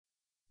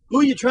Who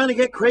you trying to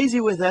get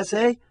crazy with,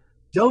 S.A.?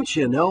 Don't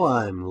you know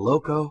I'm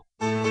loco?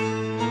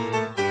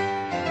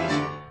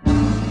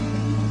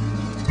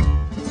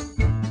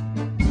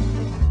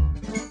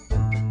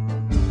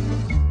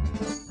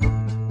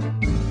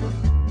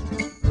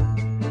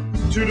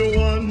 Two to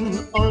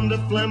one on the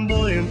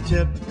flamboyant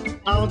tip.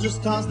 I'll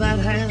just toss that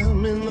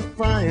ham in the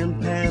frying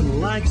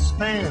pan like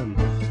Spam.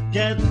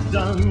 Get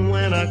done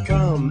when I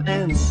come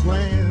and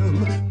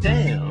slam.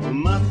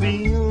 Damn, I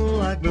feel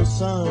like the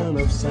son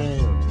of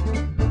Sam.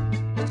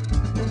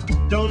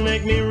 Don't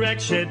make me wreck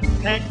shit,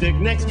 hectic.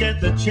 Next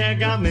get the chair,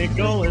 got me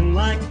going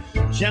like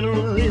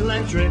General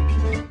Electric.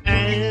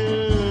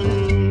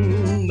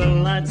 And the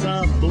lights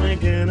are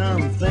blinking,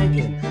 I'm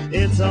thinking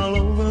it's all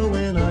over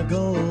when I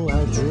go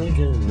out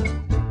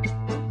drinking.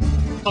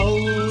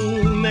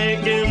 Oh,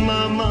 making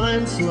my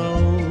mind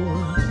slow.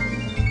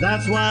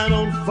 That's why I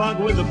don't fuck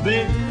with the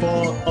big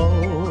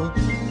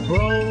 4-0.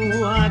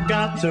 Bro, I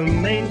got to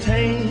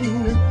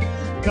maintain,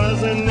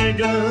 cause a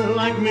nigga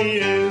like me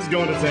is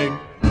gonna take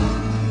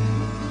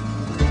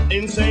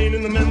insane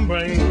in the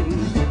membrane,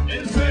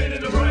 Insane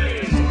in the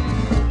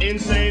brain,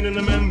 insane in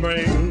the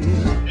membrane,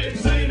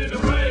 insane in the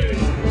brain,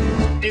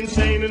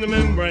 insane in the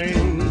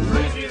membrane,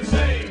 crazy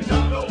insane,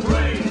 got no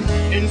brain.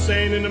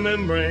 insane in the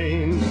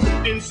membrane,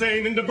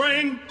 insane in the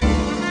brain.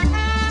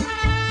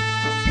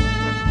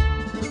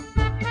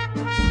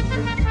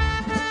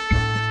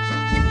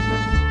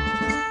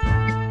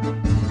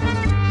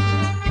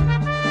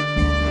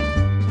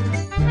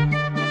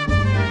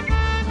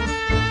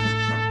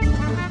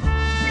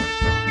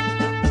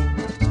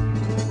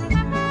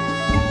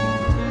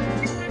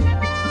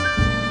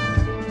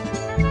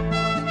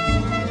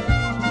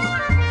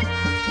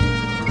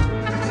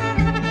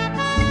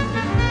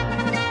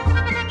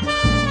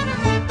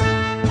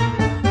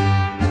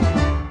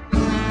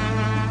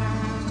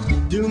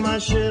 Do my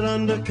shit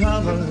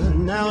undercover,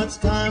 now it's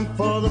time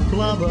for the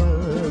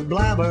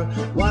blabber.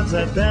 Watch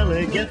that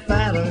belly get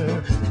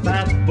fatter.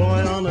 Fat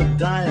boy on a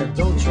diet,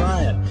 don't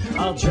try it.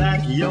 I'll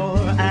jack your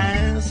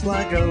ass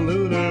like a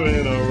looter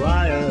in a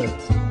riot.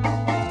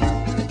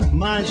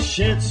 My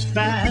shit's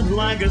fat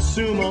like a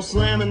sumo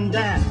slamming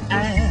that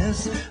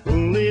ass,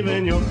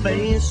 leaving your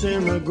face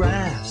in the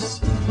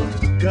grass.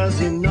 Cause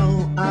you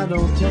know I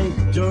don't take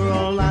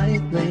drool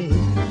lightly.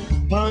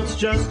 Punks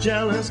just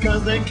jealous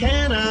cause they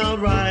can't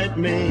outright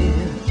me,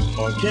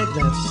 or kick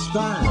that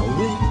style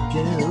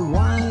wicked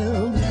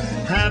wild.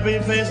 Happy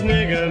face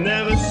nigga,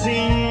 never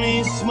seen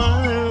me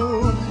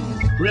smile.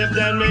 Rip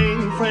that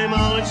mainframe,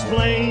 I'll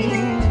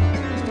explain.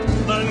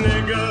 A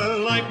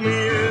nigga like me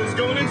is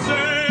going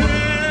insane.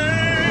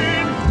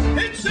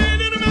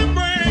 Insane in the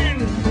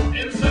membrane,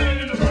 Insane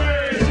in the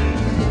brain,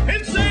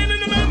 insane in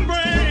the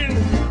membrane,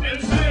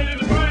 insane in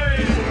the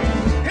brain,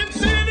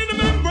 insane in the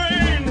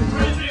membrane,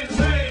 crazy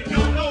insane,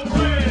 got no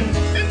brain.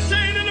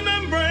 insane in the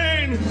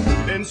membrane,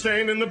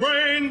 insane in the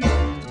brain,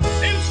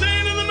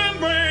 insane in the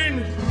membrane,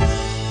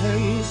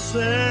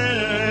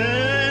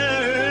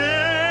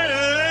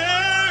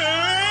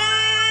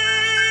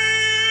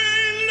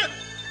 insane,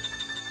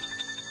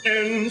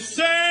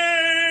 insane.